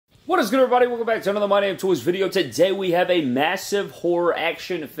What is good, everybody? Welcome back to another My Name Toys video. Today we have a massive horror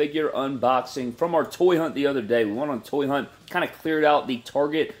action figure unboxing from our toy hunt the other day. We went on a toy hunt, kind of cleared out the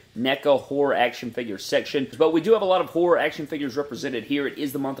Target NECA horror action figure section, but we do have a lot of horror action figures represented here. It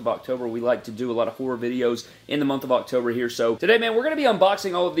is the month of October. We like to do a lot of horror videos in the month of October here, so today, man, we're going to be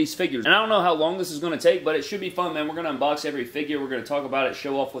unboxing all of these figures, and I don't know how long this is going to take, but it should be fun, man. We're going to unbox every figure. We're going to talk about it,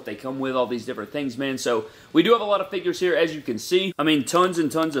 show off what they come with, all these different things, man, so we do have a lot of figures here, as you can see. I mean, tons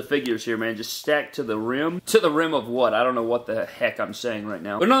and tons of figures here, man, just stacked to the rim. To the rim of what? I don't know what the heck I'm saying right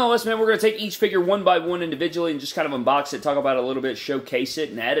now, but nonetheless, man, we're going to take each figure one by one individually and just kind of unbox it, talk about it a little bit, showcase it,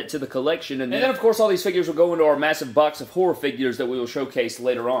 and add it to the collection. And then, of course, all these figures will go into our massive box of horror figures that we will showcase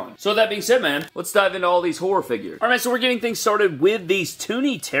later on. So, that being said, man, let's dive into all these horror figures. Alright, so we're getting things started with these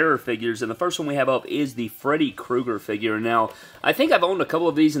toony terror figures, and the first one we have up is the Freddy Krueger figure. Now, I think I've owned a couple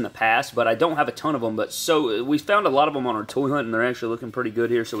of these in the past, but I don't have a ton of them, but so we found a lot of them on our toy hunt, and they're actually looking pretty good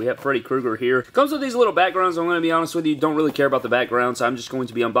here. So we have Freddy Krueger here. Comes with these little backgrounds. I'm going to be honest with you, don't really care about the background, so I'm just going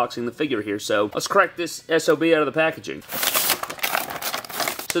to be unboxing the figure here. So, let's crack this SOB out of the packaging.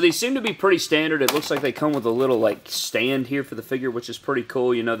 So these seem to be pretty standard. It looks like they come with a little, like, stand here for the figure, which is pretty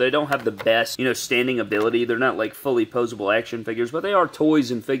cool. You know, they don't have the best, you know, standing ability. They're not, like, fully posable action figures, but they are toys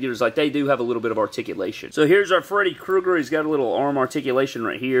and figures. Like, they do have a little bit of articulation. So here's our Freddy Krueger. He's got a little arm articulation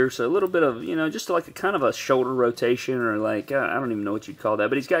right here. So a little bit of, you know, just like a kind of a shoulder rotation or, like, I don't even know what you'd call that.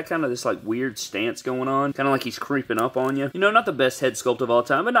 But he's got kind of this, like, weird stance going on. Kind of like he's creeping up on you. You know, not the best head sculpt of all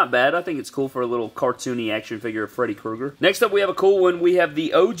time, but not bad. I think it's cool for a little cartoony action figure of Freddy Krueger. Next up, we have a cool one. We have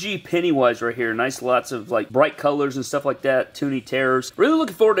the OG Pennywise right here. Nice, lots of like bright colors and stuff like that. Toony Terrors. Really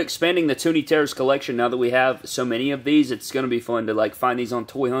looking forward to expanding the Toony Terrors collection now that we have so many of these. It's going to be fun to like find these on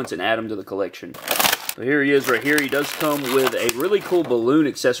toy hunts and add them to the collection. So here he is right here. He does come with a really cool balloon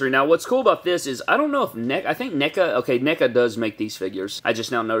accessory. Now, what's cool about this is, I don't know if NECA, I think NECA, okay, NECA does make these figures. I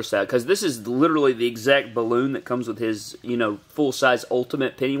just now noticed that, because this is literally the exact balloon that comes with his, you know, full-size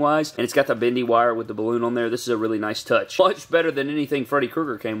Ultimate Pennywise, and it's got the bendy wire with the balloon on there. This is a really nice touch. Much better than anything Freddy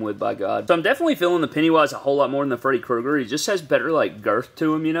Krueger came with, by God. So I'm definitely feeling the Pennywise a whole lot more than the Freddy Krueger. He just has better, like, girth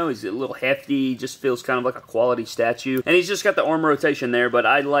to him, you know? He's a little hefty, he just feels kind of like a quality statue. And he's just got the arm rotation there, but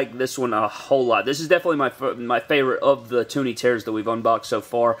I like this one a whole lot. This is definitely my favorite of the Toony Terrors that we've unboxed so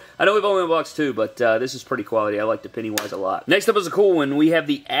far. I know we've only unboxed two, but this is pretty quality. I like the Pennywise a lot. Next up is a cool one. We have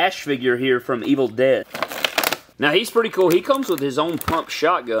the Ash figure here from Evil Dead. Now, he's pretty cool. He comes with his own pump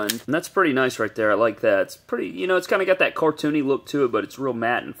shotgun, and that's pretty nice right there. I like that. It's pretty, you know, it's kind of got that cartoony look to it, but it's real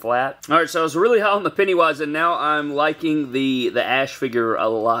matte and flat. All right, so I was really high on the Pennywise, and now I'm liking the Ash figure a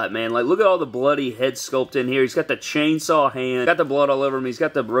lot, man. Like, look at all the bloody head sculpt in here. He's got the chainsaw hand, got the blood all over him. He's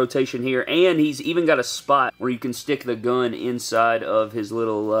got the rotation here, and he's even got a spot where you can stick the gun inside of his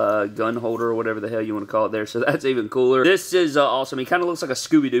little gun holder or whatever the hell you want to call it there, so that's even cooler. This is awesome. He kind of looks like a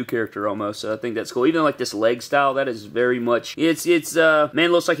Scooby-Doo character almost, so I think that's cool. Even like this leg style, that is very much,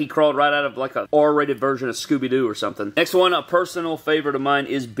 man, looks like he crawled right out of like a R-rated version of Scooby-Doo or something. Next one, a personal favorite of mine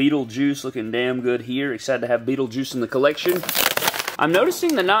is Beetlejuice, looking damn good here. Excited to have Beetlejuice in the collection. I'm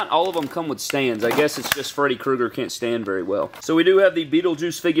noticing that not all of them come with stands. I guess it's just Freddy Krueger can't stand very well. So we do have the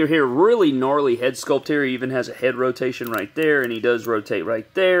Beetlejuice figure here. Really gnarly head sculpt here. He even has a head rotation right there, and he does rotate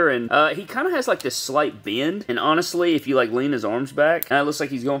right there. And he kind of has like this slight bend. And honestly, if you like lean his arms back, it looks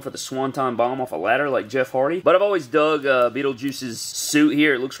like he's going for the Swanton Bomb off a ladder like Jeff Hardy. But I've always dug Beetlejuice's suit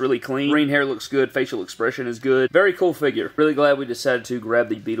here. It looks really clean. Green hair looks good. Facial expression is good. Very cool figure. Really glad we decided to grab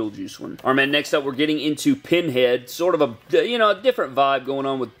the Beetlejuice one. All right, man, next up we're getting into Pinhead. Sort of a, you know, a different vibe going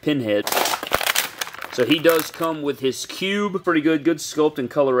on with Pinhead. So he does come with his cube. Pretty good sculpt and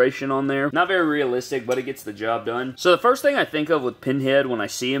coloration on there. Not very realistic, but it gets the job done. So the first thing I think of with Pinhead when I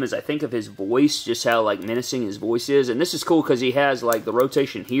see him is I think of his voice, just how like menacing his voice is. And this is cool because he has like the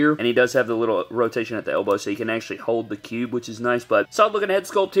rotation here, and he does have the little rotation at the elbow, so he can actually hold the cube, which is nice. But solid looking head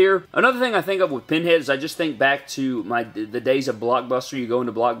sculpt here. Another thing I think of with Pinhead is I just think back to the days of Blockbuster. You go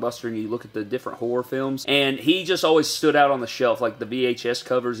into Blockbuster and you look at the different horror films, and he just always stood out on the shelf. Like the VHS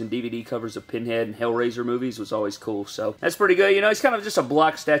covers and DVD covers of Pinhead and Hellraiser movies was always cool, so that's pretty good. You know, he's kind of just a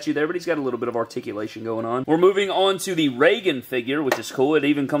block statue there, but he's got a little bit of articulation going on. We're moving on to the Reagan figure, which is cool. It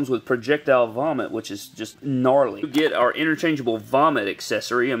even comes with projectile vomit, which is just gnarly. You get our interchangeable vomit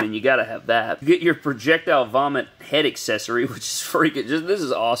accessory. I mean, you gotta have that. You get your projectile vomit head accessory, which is freaking just, this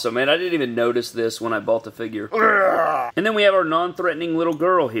is awesome, man. I didn't even notice this when I bought the figure. And then we have our non-threatening little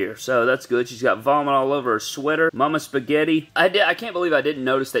girl here, so that's good. She's got vomit all over her sweater. Mama Spaghetti. I can't believe I didn't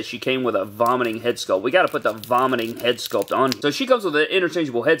notice that she came with a vomiting head sculpt. We gotta put the vomiting head sculpt on. So she comes with an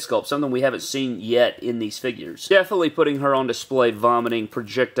interchangeable head sculpt, something we haven't seen yet in these figures. Definitely putting her on display, vomiting,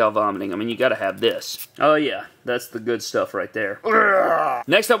 projectile vomiting. I mean, you gotta have this. Oh yeah. That's the good stuff right there.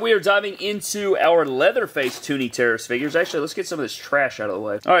 Next up, we are diving into our Leatherface Toony Terrorist figures. Actually, let's get some of this trash out of the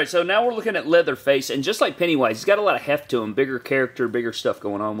way. Alright, so now we're looking at Leatherface, and just like Pennywise, he's got a lot of heft to him. Bigger character, bigger stuff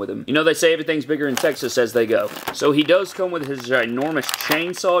going on with him. You know, they say everything's bigger in Texas as they go. So he does come with his ginormous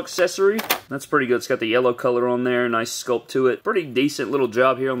chainsaw accessory. That's pretty good. It's got the yellow color on there. Nice sculpt to it. Pretty decent little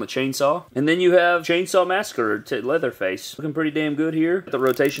job here on the chainsaw. And then you have Chainsaw Massacre to Leatherface. Looking pretty damn good here. The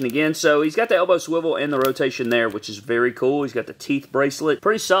rotation again. So he's got the elbow swivel and the rotation there, which is very cool. He's got the teeth bracelet.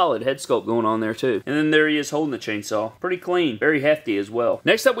 Pretty solid head sculpt going on there too. And then there he is holding the chainsaw. Pretty clean. Very hefty as well.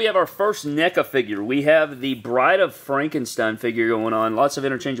 Next up, we have our first NECA figure. We have the Bride of Frankenstein figure going on. Lots of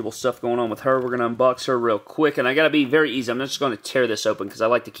interchangeable stuff going on with her. We're going to unbox her real quick. And I got to be very easy. I'm not just going to tear this open because I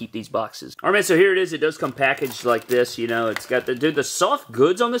like to keep these boxes. Alright, man, so here it is. It does come packaged like this. You know, it's got the... Dude, the soft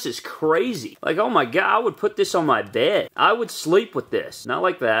goods on this is crazy. Like, oh my god, I would put this on my bed. I would sleep with this. Not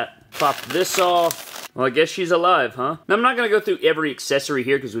like that. Pop this off. Well, I guess she's alive, huh? Now, I'm not going to go through every accessory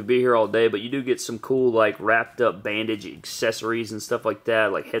here because we'd be here all day, but you do get some cool, like, wrapped up bandage accessories and stuff like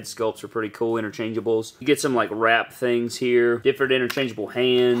that. Like, head sculpts are pretty cool, interchangeables. You get some, like, wrap things here. Different interchangeable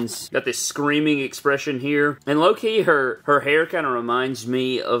hands. Got this screaming expression here. And low-key, her hair kind of reminds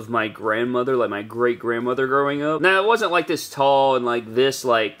me of my grandmother, like my great-grandmother growing up. Now, it wasn't, like, this tall and, like, this,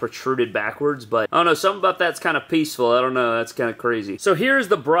 like, protruded backwards, but I don't know, something about that's kind of peaceful. I don't know, that's kind of crazy. So here's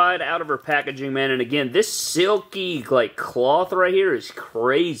the bride out of her packaging, man, and again, this silky, like, cloth right here is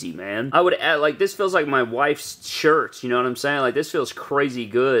crazy, man. I would add, like, this feels like my wife's shirts, you know what I'm saying? Like, this feels crazy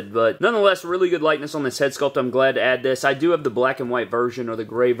good, but nonetheless, really good likeness on this head sculpt. I'm glad to add this. I do have the black and white version, or the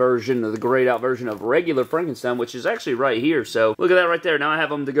gray version, or the grayed out version of regular Frankenstein, which is actually right here, so look at that right there. Now I have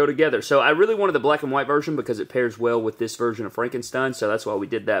them to go together. So I really wanted the black and white version because it pairs well with this version of Frankenstein, so that's why we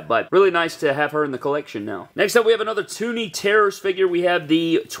did that, but really nice to have her in the collection now. Next up, we have another Toony Terrorist figure. We have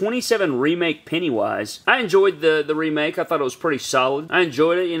the 27 remake Pennywise. I enjoyed the remake. I thought it was pretty solid. I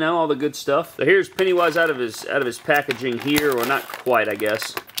enjoyed it, you know, all the good stuff. So here's Pennywise out of his packaging here, or not quite, I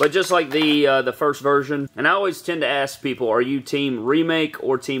guess. But just like the first version. And I always tend to ask people, are you team remake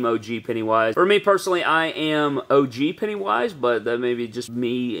or team OG Pennywise? For me personally, I am OG Pennywise, but that may be just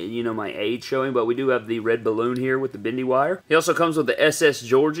me, you know, my age showing. But we do have the red balloon here with the bendy wire. He also comes with the SS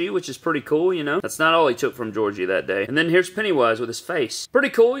Georgie, which is pretty cool, you know. That's not all he took from Georgie that day. And then here's Pennywise with his face. Pretty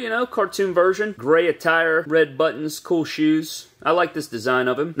cool, you know, cartoon version. Gray attire, red buttons, cool shoes. I like this design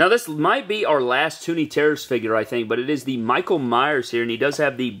of him. Now, this might be our last Toony Terrorist figure, I think, but it is the Michael Myers here, and he does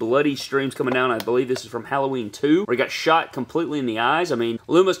have the bloody streams coming down. I believe this is from Halloween 2, where he got shot completely in the eyes. I mean,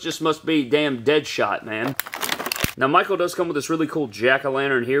 Loomis just must be damn dead shot, man. Now, Michael does come with this really cool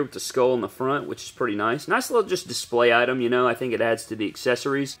jack-o'-lantern here with the skull in the front, which is pretty nice. Nice little just display item, you know. I think it adds to the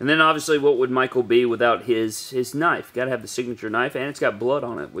accessories. And then, obviously, what would Michael be without his knife? Gotta have the signature knife, and it's got blood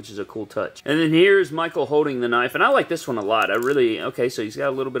on it, which is a cool touch. And then here's Michael holding the knife, and I like this one a lot. Okay, so he's got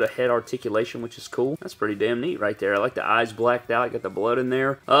a little bit of head articulation, which is cool. That's pretty damn neat right there. I like the eyes blacked out. Got the blood in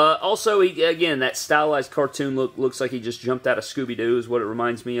there. Also, again, that stylized cartoon look looks like he just jumped out of Scooby-Doo is what it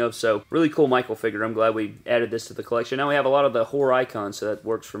reminds me of. So, really cool Michael figure. I'm glad we added this to the collection. Now we have a lot of the horror icons, so that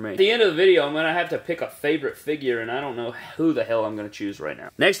works for me. At the end of the video, I'm going to have to pick a favorite figure, and I don't know who the hell I'm going to choose right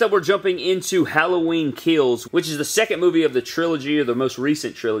now. Next up, we're jumping into Halloween Kills, which is the second movie of the trilogy, or the most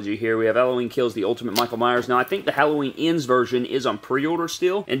recent trilogy here. We have Halloween Kills, the Ultimate Michael Myers. Now, I think the Halloween Ends version is on pre-order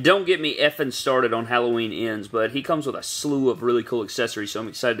still, and don't get me effing started on Halloween Ends, but he comes with a slew of really cool accessories, so I'm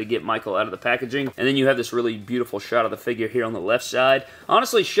excited to get Michael out of the packaging. And then you have this really beautiful shot of the figure here on the left side.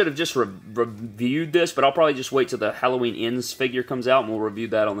 Honestly, should have just reviewed this, but I'll probably just wait till the Halloween Ends figure comes out, and we'll review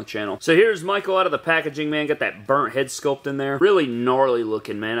that on the channel. So here's Michael out of the packaging, man. Got that burnt head sculpt in there. Really gnarly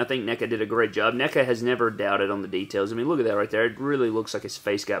looking, man. I think NECA did a great job. NECA has never doubted on the details. I mean, look at that right there. It really looks like his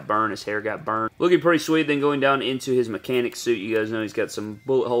face got burned, his hair got burned. Looking pretty sweet. Then going down into his mechanic suit, you guys know he's got some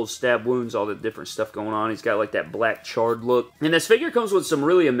bullet holes, stab wounds, all the different stuff going on. He's got like that black charred look. And this figure comes with some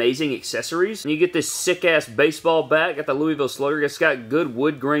really amazing accessories. And you get this sick-ass baseball bat. Got the Louisville Slugger. It's got good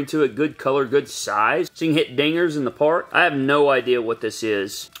wood grain to it, good color, good size. So you can hit dingers in the park. I have no idea what this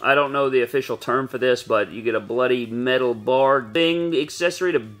is. I don't know the official term for this, but you get a bloody metal bar thing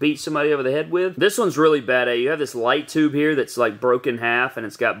accessory to beat somebody over the head with. This one's really bad. You have this light tube here that's like broken in half, and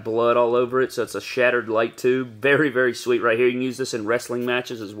it's got blood all over it, so it's a shattered light tube. Very, very sweet right here. You can use this in wrestling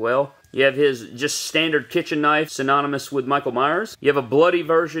matches as well. You have his just standard kitchen knife, synonymous with Michael Myers. You have a bloody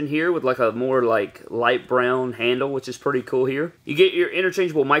version here with like a more like light brown handle, which is pretty cool here. You get your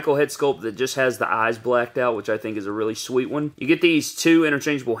interchangeable Michael head sculpt that just has the eyes blacked out, which I think is a really sweet one. You get these two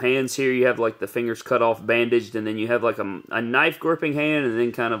interchangeable hands here. You have like the fingers cut off, bandaged, and then you have like a knife gripping hand, and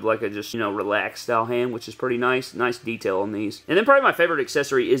then kind of like a just, you know, relaxed style hand, which is pretty nice. Nice detail on these. And then probably my favorite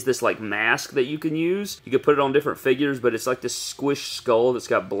accessory is this like mask that you can use. You can put it on different figures, but it's like this squished skull that's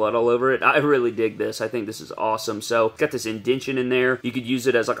got blood all over it. I really dig this. I think this is awesome. So, it's got this indention in there. You could use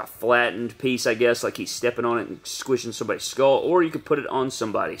it as like a flattened piece, I guess, like he's stepping on it and squishing somebody's skull, or you could put it on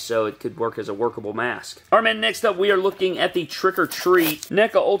somebody, so it could work as a workable mask. Alright, man, next up we are looking at the Trick or Treat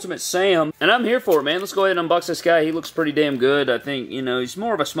NECA Ultimate Sam, and I'm here for it, man. Let's go ahead and unbox this guy. He looks pretty damn good. I think, you know, he's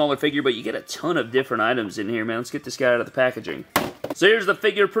more of a smaller figure, but you get a ton of different items in here, man. Let's get this guy out of the packaging. So here's the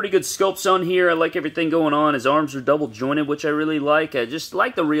figure, pretty good sculpts on here. I like everything going on. His arms are double jointed, which I really like. I just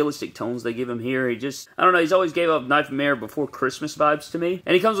like the realistic tones they give him here. He just, I don't know, he's always gave off Nightmare Before Christmas vibes to me.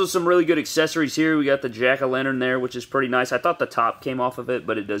 And he comes with some really good accessories here. We got the jack-o'-lantern there, which is pretty nice. I thought the top came off of it,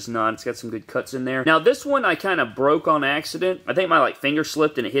 but it does not. It's got some good cuts in there. Now this one I kind of broke on accident. I think my like finger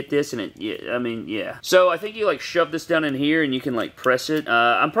slipped and it hit this, and it, yeah, I mean, yeah. So I think you like shove this down in here and you can like press it.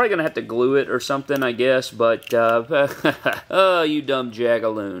 I'm probably gonna have to glue it or something, I guess, but oh, you dumb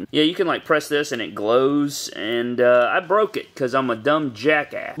jagaloon. Yeah, you can like press this and it glows, and I broke it because I'm a dumb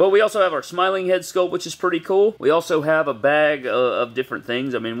jackass. But we also have our smiling head sculpt, which is pretty cool. We also have a bag of different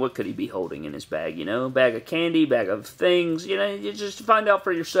things. I mean, what could he be holding in his bag, you know? Bag of candy, bag of things, you know, you just find out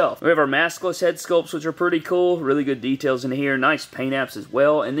for yourself. We have our maskless head sculpts, which are pretty cool. Really good details in here. Nice paint apps as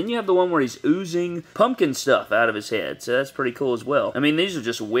well. And then you have the one where he's oozing pumpkin stuff out of his head, so that's pretty cool as well. I mean, these are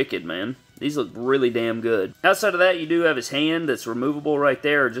just wicked, man. These look really damn good. Outside of that, you do have his hand that's removable right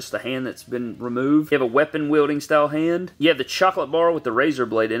there, or just the hand that's been removed. You have a weapon-wielding style hand. You have the chocolate bar with the razor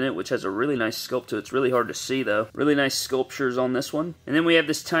blade in it, which has a really nice sculpt to it. It's really hard to see, though. Really nice sculptures on this one. And then we have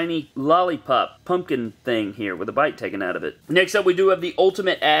this tiny lollipop pumpkin thing here with a bite taken out of it. Next up, we do have the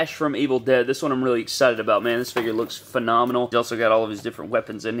Ultimate Ash from Evil Dead. This one I'm really excited about, man. This figure looks phenomenal. He's also got all of his different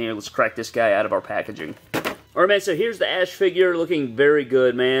weapons in here. Let's crack this guy out of our packaging. Alright, man, so here's the Ash figure looking very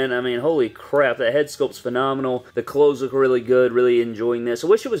good, man. I mean, holy crap, that head sculpt's phenomenal. The clothes look really good, really enjoying this. I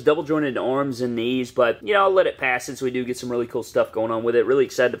wish it was double jointed arms and knees, but, you know, I'll let it pass since we do get some really cool stuff going on with it. Really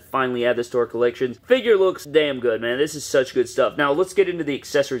excited to finally add this to our collection. Figure looks damn good, man. This is such good stuff. Now, let's get into the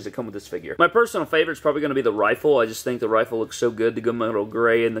accessories that come with this figure. My personal favorite is probably going to be the rifle. I just think the rifle looks so good. The gunmetal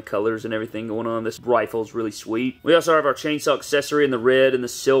gray and the colors and everything going on. This rifle is really sweet. We also have our chainsaw accessory in the red and the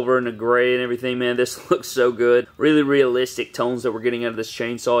silver and the gray and everything, man. This looks so good. Really realistic tones that we're getting out of this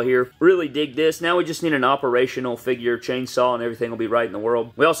chainsaw here. Really dig this. Now we just need an operational figure chainsaw and everything will be right in the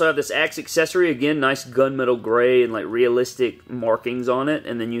world. We also have this axe accessory. Again, nice gunmetal gray and like realistic markings on it.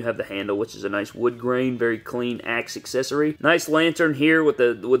 And then you have the handle, which is a nice wood grain, very clean axe accessory. Nice lantern here with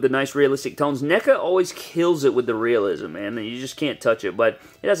the nice realistic tones. NECA always kills it with the realism, man. You just can't touch it, but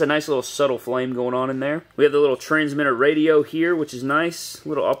it has a nice little subtle flame going on in there. We have the little transmitter radio here, which is nice. A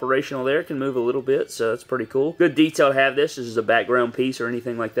little operational there. It can move a little bit, so that's pretty cool. Good detail to have this. This is a background piece or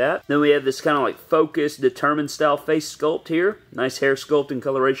anything like that. Then we have this kind of like focused, determined style face sculpt here. Nice hair sculpt and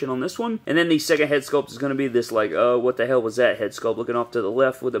coloration on this one. And then the second head sculpt is going to be this like, oh, what the hell was that head sculpt looking off to the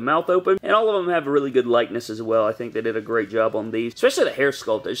left with the mouth open. And all of them have a really good likeness as well. I think they did a great job on these. Especially the hair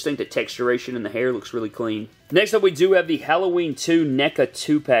sculpt. I just think the texturation in the hair looks really clean. Next up, we do have the Halloween 2 NECA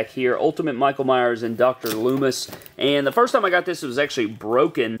 2-pack here. Ultimate Michael Myers and Dr. Loomis. And the first time I got this, it was actually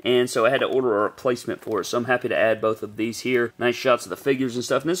broken, and so I had to order a replacement for it. So I'm happy to add both of these here. Nice shots of the figures and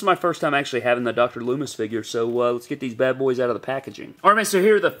stuff. And this is my first time actually having the Dr. Loomis figure, so let's get these bad boys out of the packaging. Alright, man, so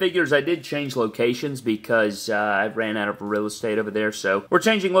here are the figures. I did change locations because I ran out of real estate over there, so we're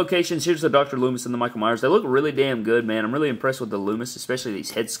changing locations. Here's the Dr. Loomis and the Michael Myers. They look really damn good, man. I'm really impressed with the Loomis, especially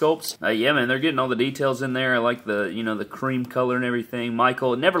these head sculpts. Yeah, man, they're getting all the details in there. I like the, you know, the cream color and everything.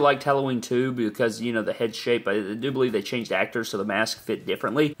 Michael, never liked Halloween 2 because, you know, the head shape. I do believe they changed actors so the mask fit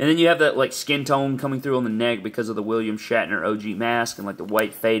differently. And then you have that, like, skin tone coming through on the neck because of the William Shatner OG mask and, like, the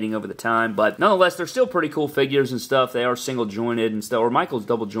white fading over the time. But nonetheless, they're still pretty cool figures and stuff. They are single jointed and stuff. Or Michael's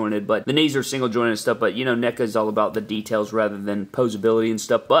double jointed, but the knees are single jointed and stuff. But, you know, NECA is all about the details rather than posability and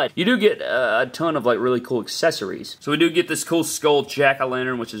stuff. But you do get a ton of, like, really cool accessories. So we do get this cool skull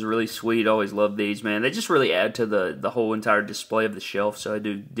jack-o'-lantern, which is really sweet. Always love these, man. They just really add to the whole entire display of the shelf, so I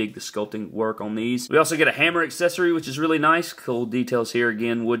do dig the sculpting work on these. We also get a hammer accessory, which is really nice. Cool details here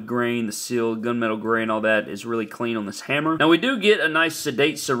again, wood grain, the seal, gunmetal gray, and all all that is really clean on this hammer. Now, we do get a nice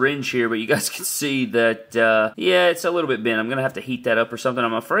sedate syringe here, but you guys can see that, yeah, it's a little bit bent. I'm going to have to heat that up or something.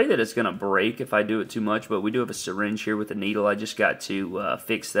 I'm afraid that it's going to break if I do it too much, but we do have a syringe here with a needle. I just got to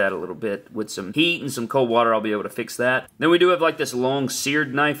fix that a little bit with some heat and some cold water. I'll be able to fix that. Then we do have like this long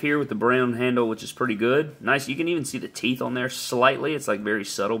seared knife here with the brown handle, which is pretty good. Nice. You can even see the teeth on there slightly. It's like very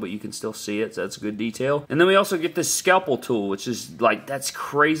subtle, but you can still see it, so that's good detail. And then we also get this scalpel tool, which is like, that's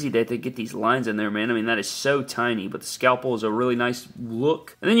crazy that they get these lines in there, man. I mean, that is so tiny, but the scalpel is a really nice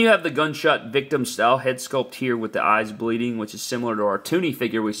look. And then you have the gunshot victim style head sculpt here with the eyes bleeding, which is similar to our toony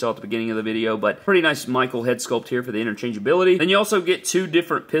figure we saw at the beginning of the video, but pretty nice Michael head sculpt here for the interchangeability. Then you also get two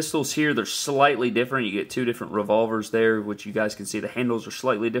different pistols here. They're slightly different. You get two different revolvers there, which you guys can see the handles are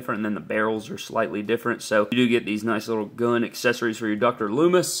slightly different, and then the barrels are slightly different. So you do get these nice little gun accessories for your Dr.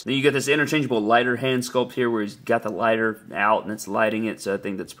 Loomis. Then you get this interchangeable lighter hand sculpt here where he's got the lighter out and it's lighting it, so I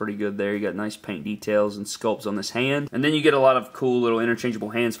think that's pretty good there. You got nice paint details and sculpts on this hand. And then you get a lot of cool little interchangeable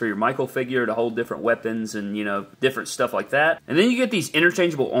hands for your Michael figure to hold different weapons and, you know, different stuff like that. And then you get these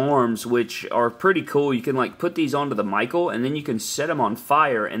interchangeable arms, which are pretty cool. You can like put these onto the Michael and then you can set them on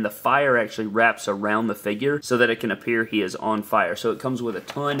fire, and the fire actually wraps around the figure so that it can appear he is on fire. So it comes with a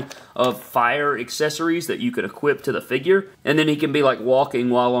ton of fire accessories that you could equip to the figure, and then he can be like walking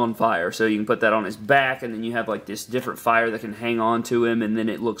while on fire. So you can put that on his back, and then you have like this different fire that can hang on to him, and then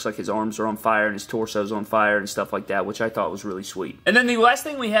it looks like his arms are on fire and his torso's on fire and stuff like that, which I thought was really sweet. And then the last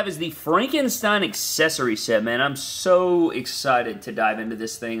thing we have is the Frankenstein accessory set, man. I'm so excited to dive into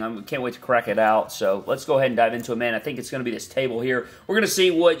this thing. I can't wait to crack it out. So let's go ahead and dive into it, man. I think it's going to be this table here. We're going to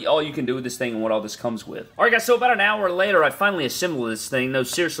see what all you can do with this thing and what all this comes with. Alright guys, so about an hour later, I finally assembled this thing. No,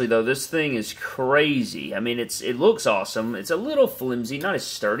 seriously though, this thing is crazy. I mean, it looks awesome. It's a little flimsy, not as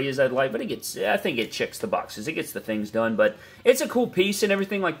sturdy as I'd like, but I think it checks the boxes. It gets the things done, but it's a cool piece and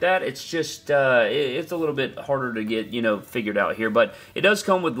everything like that. It's just, it's a little bit harder to get, you know, figured out here, but it does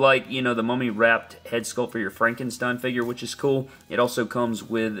come with, like, you know, the mummy wrapped head sculpt for your Frankenstein figure, which is cool. It also comes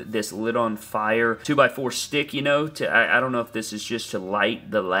with this lit on fire 2x4 stick, you know, I don't know if this is just to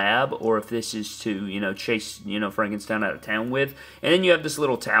light the lab or if this is to, you know, chase, you know, Frankenstein out of town with. And then you have this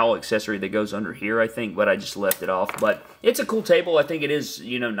little towel accessory that goes under here, I think, but I just left it off. But it's a cool table. I think it is,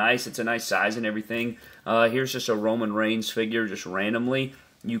 you know, nice. It's a nice size and everything. Here's just a Roman Reigns figure just randomly.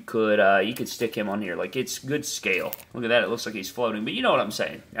 You could stick him on here. Like, it's good scale. Look at that. It looks like he's floating. But you know what I'm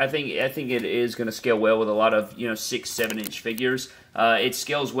saying. I think it is going to scale well with a lot of, you know, 6-7 inch figures. It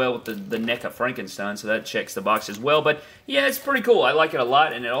scales well with the NECA Frankenstein, so that checks the box as well. But yeah, it's pretty cool. I like it a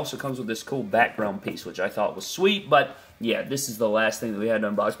lot, and it also comes with this cool background piece, which I thought was sweet. But yeah, this is the last thing that we had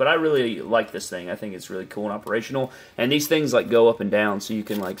to unbox. But I really like this thing. I think it's really cool and operational. And these things like go up and down, so you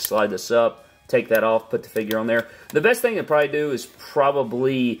can like slide this up, take that off, put the figure on there. The best thing to probably do is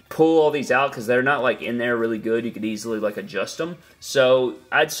probably pull all these out because they're not like in there really good. You could easily like adjust them. So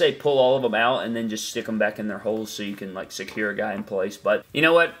I'd say pull all of them out and then just stick them back in their holes so you can like secure a guy in place. But you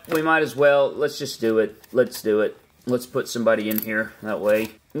know what? We might as well. Let's just do it. Let's do it. Let's put somebody in here. That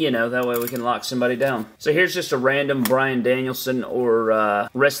way, you know, that way we can lock somebody down. So here's just a random Bryan Danielson or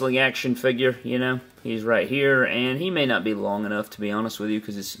wrestling action figure, you know. He's right here, and he may not be long enough, to be honest with you,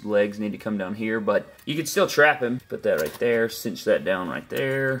 because his legs need to come down here, but you can still trap him. Put that right there, cinch that down right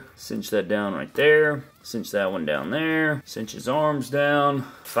there, cinch that down right there, cinch that one down there, cinch his arms down,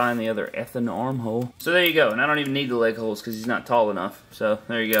 find the other effing armhole. So there you go, and I don't even need the leg holes because he's not tall enough, so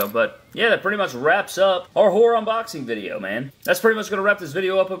there you go. But yeah, that pretty much wraps up our horror unboxing video, man. That's pretty much going to wrap this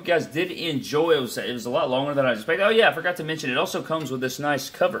video up. Hope you guys did enjoy. It was a lot longer than I expected. Oh yeah, I forgot to mention, it also comes with this nice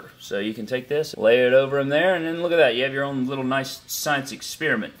cover, so you can take this, lay it over him there, and then look at that. You have your own little nice science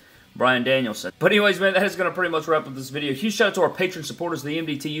experiment. Bryan Danielson. But anyways, man, that is going to pretty much wrap up this video. Huge shout out to our patron supporters of the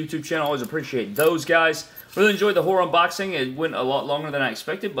MDT YouTube channel. Always appreciate those guys. Really enjoyed the horror unboxing. It went a lot longer than I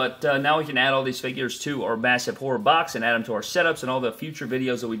expected, but now we can add all these figures to our massive horror box and add them to our setups and all the future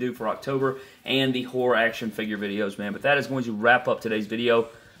videos that we do for October and the horror action figure videos, man. But that is going to wrap up today's video.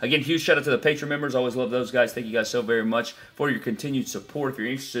 Again, huge shout out to the Patreon members. Always love those guys. Thank you guys so very much for your continued support. If you're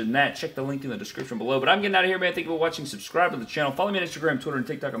interested in that, check the link in the description below. But I'm getting out of here, man. Thank you for watching. Subscribe to the channel. Follow me on Instagram, Twitter, and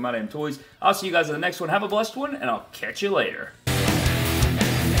TikTok. I'm MyDamnToys. I'll see you guys in the next one. Have a blessed one, and I'll catch you later.